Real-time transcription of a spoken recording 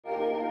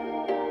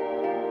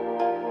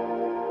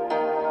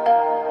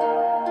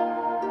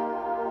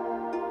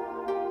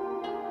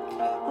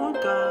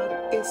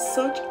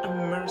such a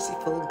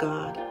merciful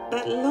God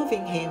that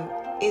loving him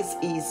is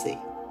easy.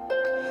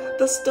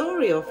 The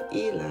story of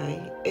Eli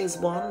is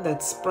one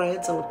that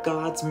spreads out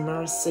God's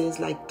mercies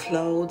like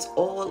clouds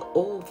all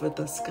over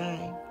the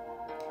sky.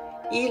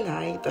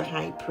 Eli, the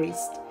high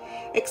priest,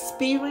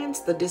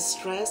 experienced the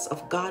distress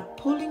of God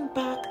pulling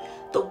back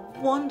the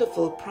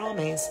wonderful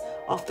promise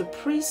of the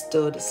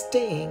priesthood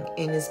staying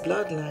in his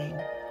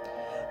bloodline.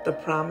 The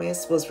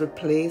promise was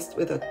replaced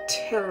with a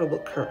terrible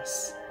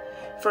curse.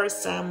 1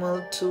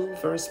 Samuel 2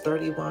 verse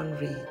 31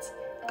 reads,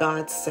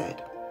 God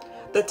said,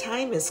 "The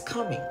time is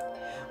coming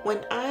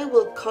when I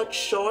will cut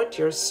short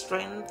your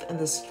strength and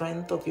the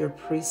strength of your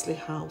priestly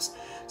house,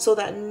 so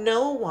that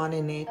no one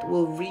in it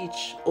will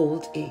reach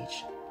old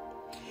age."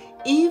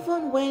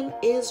 Even when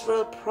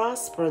Israel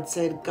prospered,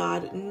 said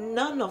God,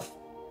 none of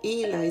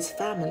Eli's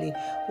family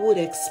would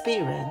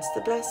experience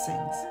the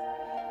blessings.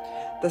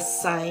 The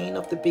sign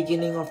of the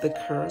beginning of the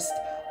curse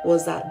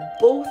was that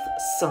both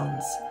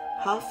sons,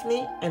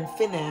 Hophni and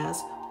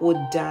Phinehas,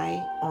 would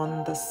die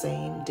on the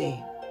same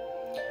day.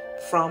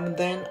 From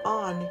then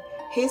on,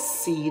 his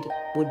seed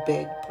would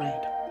beg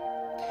bread.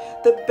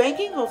 The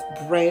begging of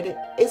bread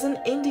is an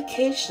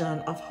indication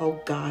of how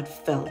God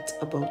felt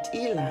about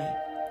Eli.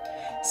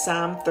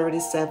 Psalm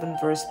 37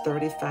 verse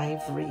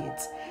 35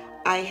 reads,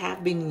 "I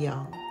have been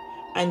young,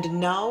 and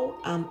now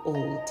am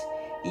old,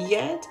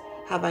 yet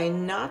have I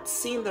not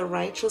seen the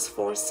righteous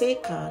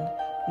forsaken,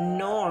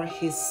 nor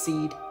his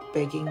seed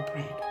begging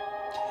bread."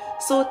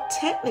 So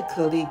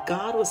technically,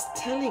 God was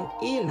telling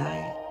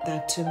Eli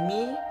that to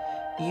me,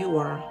 you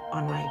are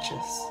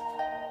unrighteous.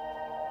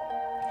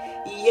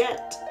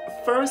 Yet,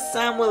 1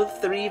 Samuel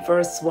 3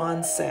 verse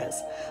 1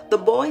 says, "The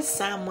boy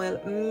Samuel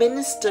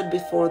ministered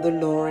before the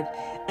Lord,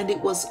 and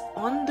it was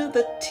under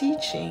the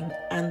teaching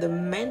and the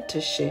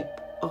mentorship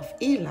of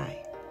Eli."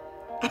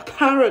 A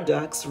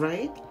paradox,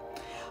 right?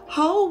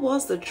 How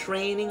was the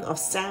training of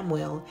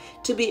Samuel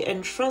to be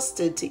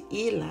entrusted to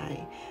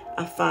Eli,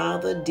 a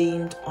father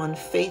deemed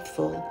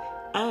unfaithful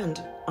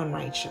and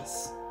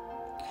unrighteous?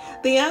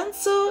 The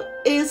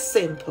answer is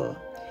simple.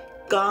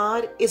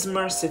 God is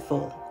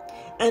merciful,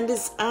 and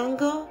his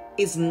anger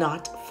is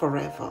not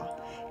forever.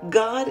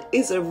 God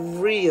is a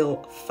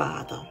real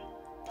father.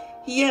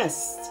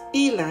 Yes,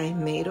 Eli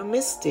made a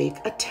mistake,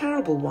 a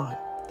terrible one.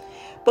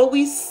 But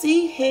we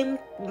see him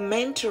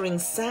mentoring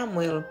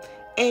Samuel,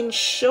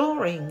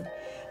 ensuring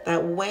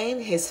that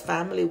when his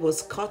family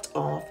was cut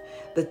off,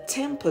 the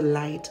temple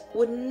light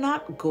would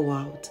not go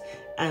out,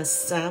 as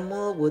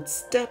Samuel would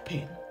step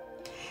in.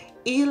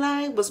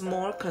 Eli was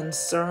more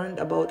concerned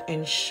about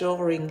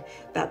ensuring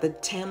that the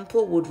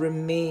temple would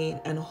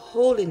remain and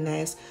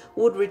holiness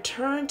would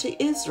return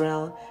to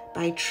Israel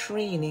by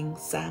training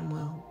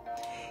Samuel.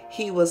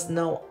 He was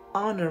now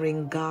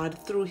honoring God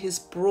through his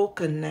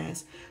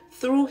brokenness,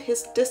 through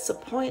his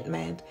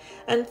disappointment,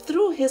 and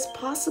through his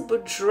possible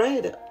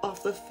dread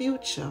of the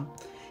future.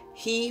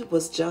 He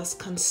was just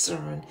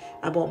concerned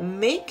about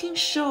making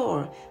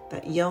sure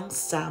that young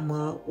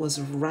Samuel was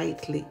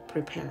rightly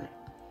prepared.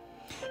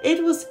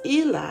 It was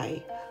Eli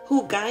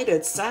who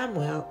guided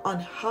Samuel on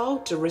how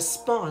to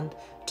respond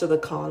to the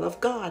call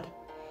of God.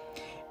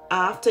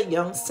 After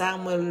young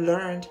Samuel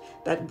learned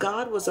that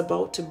God was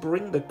about to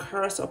bring the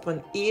curse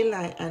upon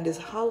Eli and his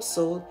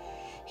household,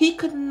 he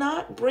could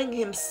not bring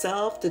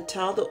himself to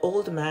tell the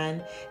old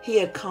man he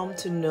had come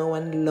to know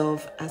and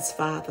love as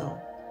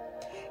father.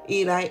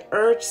 Eli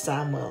urged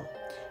Samuel,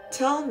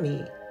 "Tell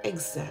me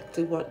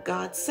exactly what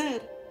God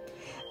said."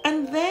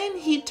 And then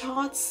he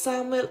taught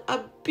Samuel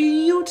a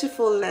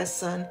beautiful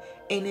lesson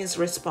in his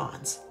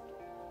response.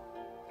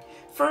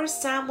 1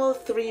 Samuel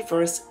 3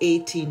 verse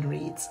 18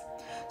 reads,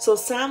 "So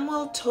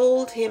Samuel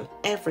told him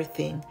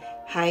everything,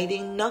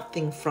 hiding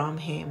nothing from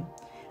him.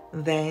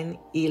 Then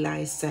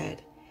Eli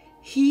said,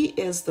 'He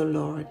is the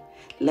Lord.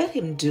 Let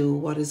him do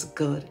what is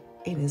good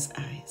in his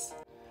eyes.'"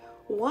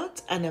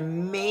 What an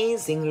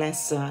amazing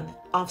lesson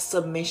of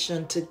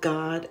submission to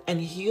God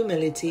and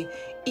humility,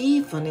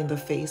 even in the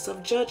face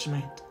of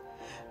judgment.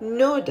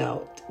 No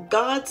doubt,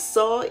 God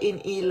saw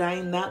in Eli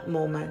in that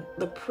moment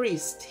the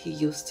priest he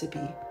used to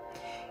be.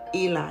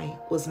 Eli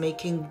was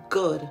making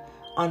good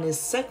on his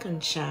second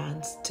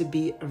chance to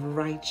be a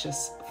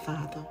righteous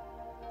father.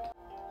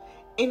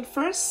 In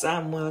 1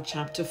 Samuel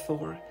chapter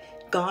 4,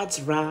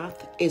 God's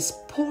wrath is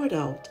poured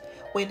out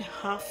when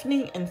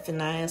Hophni and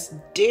Phinehas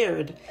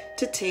dared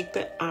to take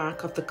the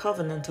Ark of the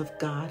Covenant of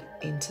God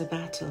into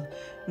battle,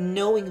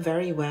 knowing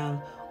very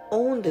well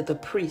only the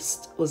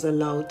priest was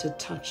allowed to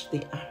touch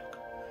the Ark.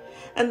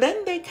 And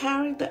then they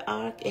carried the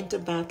Ark into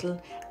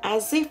battle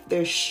as if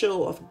their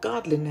show of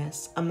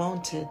godliness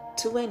amounted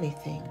to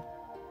anything.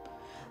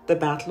 The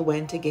battle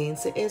went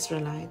against the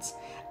Israelites,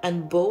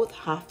 and both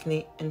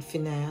Hophni and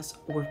Phinehas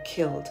were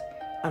killed,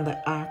 and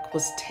the Ark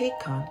was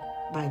taken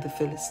by the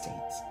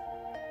Philistines.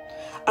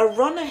 A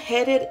runner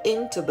headed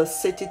into the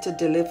city to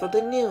deliver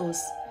the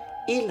news.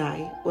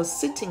 Eli was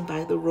sitting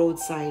by the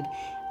roadside,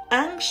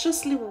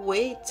 anxiously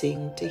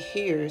waiting to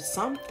hear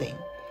something.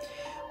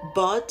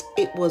 But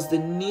it was the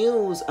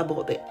news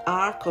about the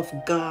Ark of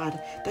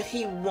God that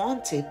he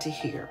wanted to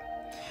hear.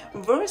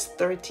 Verse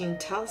 13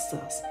 tells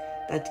us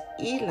that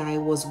Eli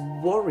was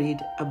worried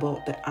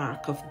about the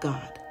ark of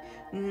God,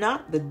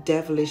 not the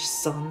devilish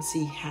sons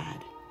he had.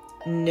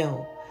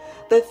 No,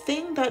 the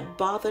thing that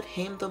bothered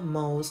him the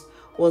most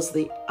was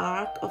the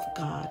ark of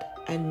God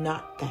and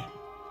not them.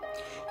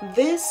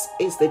 This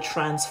is the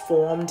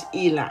transformed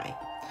Eli,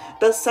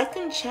 the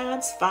second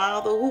chance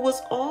father who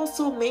was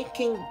also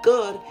making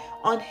good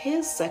on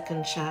his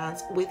second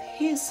chance with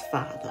his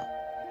father.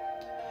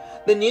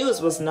 The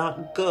news was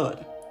not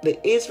good. The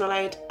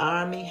Israelite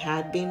army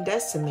had been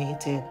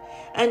decimated,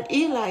 and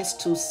Eli's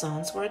two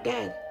sons were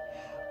dead.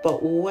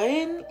 But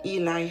when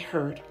Eli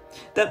heard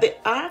that the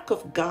ark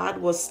of God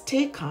was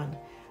taken,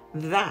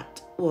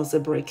 that was a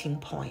breaking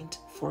point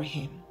for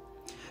him.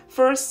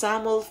 1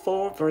 Samuel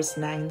 4 verse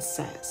 9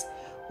 says,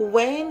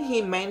 when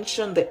he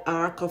mentioned the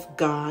ark of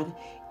God,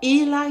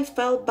 Eli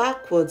fell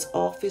backwards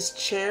off his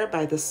chair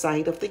by the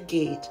side of the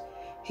gate.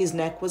 His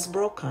neck was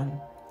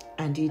broken,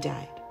 and he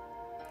died.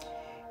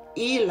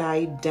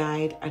 Eli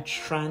died a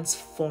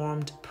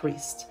transformed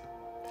priest.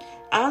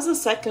 As a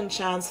second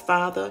chance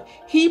father,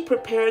 he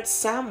prepared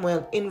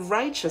Samuel in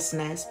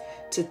righteousness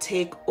to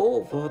take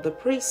over the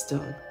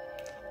priesthood.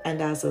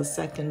 And as a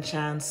second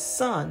chance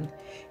son,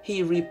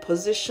 he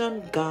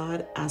repositioned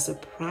God as a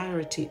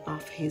priority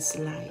of his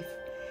life.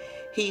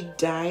 He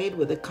died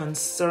with a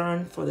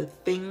concern for the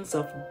things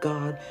of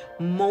God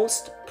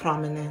most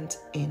prominent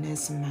in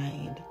his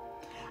mind.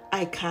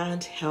 I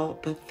can't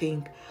help but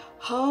think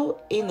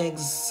how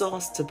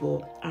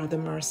inexhaustible are the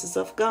mercies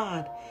of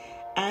God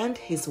and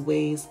his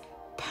ways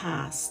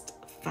past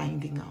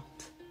finding out.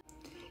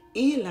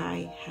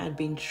 Eli had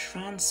been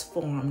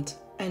transformed,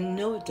 and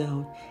no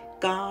doubt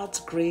God's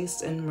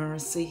grace and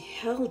mercy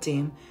held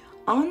him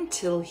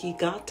until he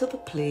got to the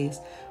place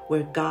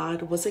where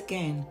God was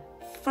again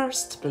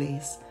first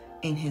place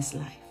in his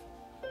life.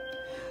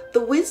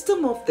 The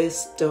wisdom of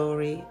this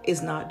story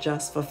is not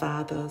just for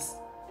fathers,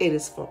 it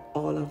is for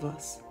all of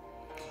us.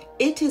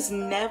 It is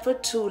never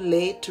too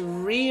late to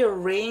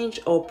rearrange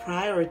our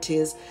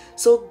priorities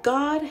so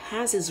God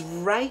has his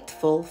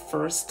rightful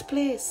first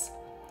place.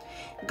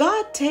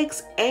 God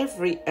takes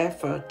every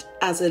effort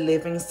as a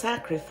living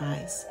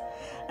sacrifice,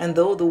 and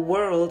though the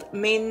world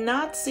may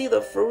not see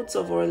the fruits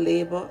of our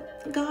labor,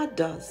 God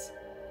does.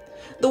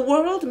 The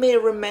world may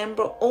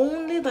remember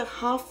only the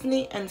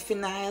Hophni and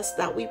Phinehas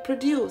that we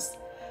produce,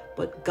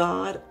 but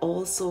God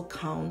also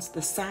counts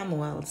the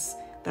Samuels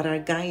that are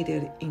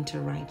guided into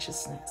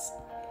righteousness.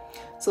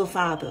 So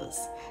fathers,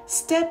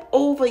 step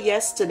over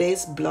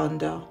yesterday's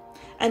blunder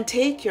and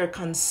take your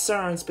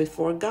concerns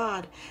before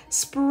God.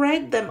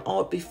 Spread them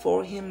out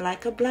before him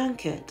like a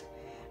blanket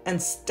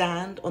and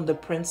stand on the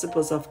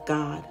principles of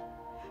God.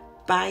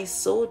 By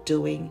so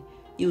doing,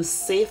 you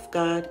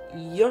safeguard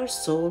your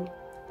soul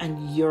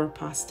and your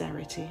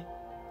posterity.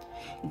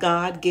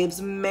 God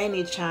gives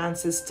many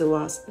chances to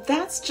us.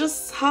 That's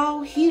just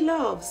how he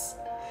loves.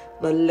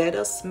 But let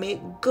us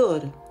make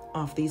good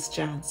of these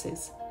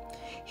chances.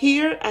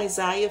 Hear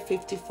Isaiah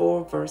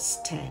 54 verse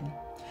 10.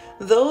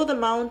 Though the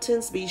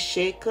mountains be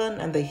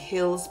shaken and the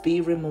hills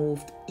be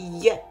removed,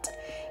 yet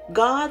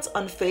God's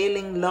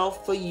unfailing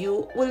love for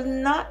you will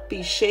not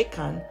be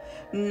shaken,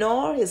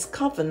 nor his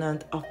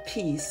covenant of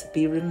peace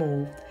be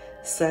removed,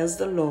 says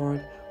the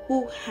Lord,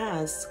 who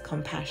has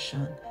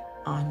compassion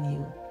on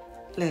you.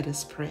 Let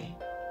us pray.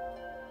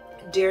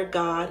 Dear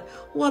God,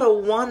 what a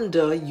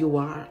wonder you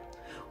are.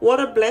 What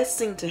a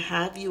blessing to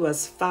have you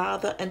as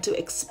Father and to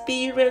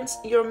experience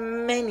your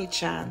many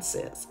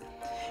chances.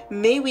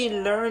 May we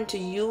learn to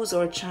use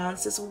our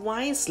chances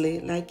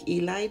wisely like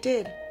Eli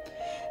did.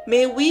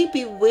 May we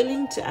be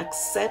willing to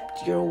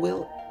accept your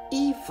will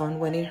even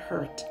when it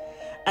hurt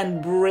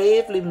and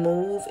bravely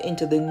move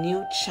into the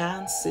new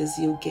chances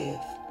you give.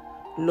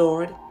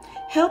 Lord,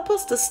 help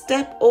us to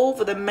step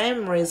over the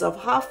memories of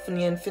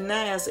Hophni and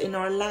Phinehas in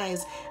our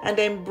lives and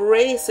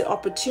embrace the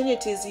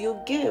opportunities you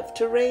give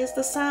to raise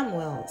the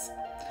Samuels.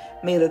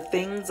 May the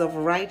things of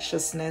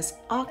righteousness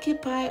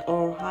occupy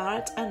our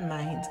heart and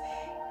minds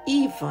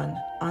even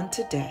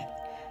unto death,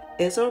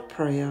 is our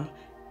prayer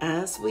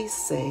as we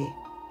say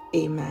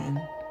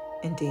amen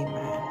and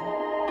amen.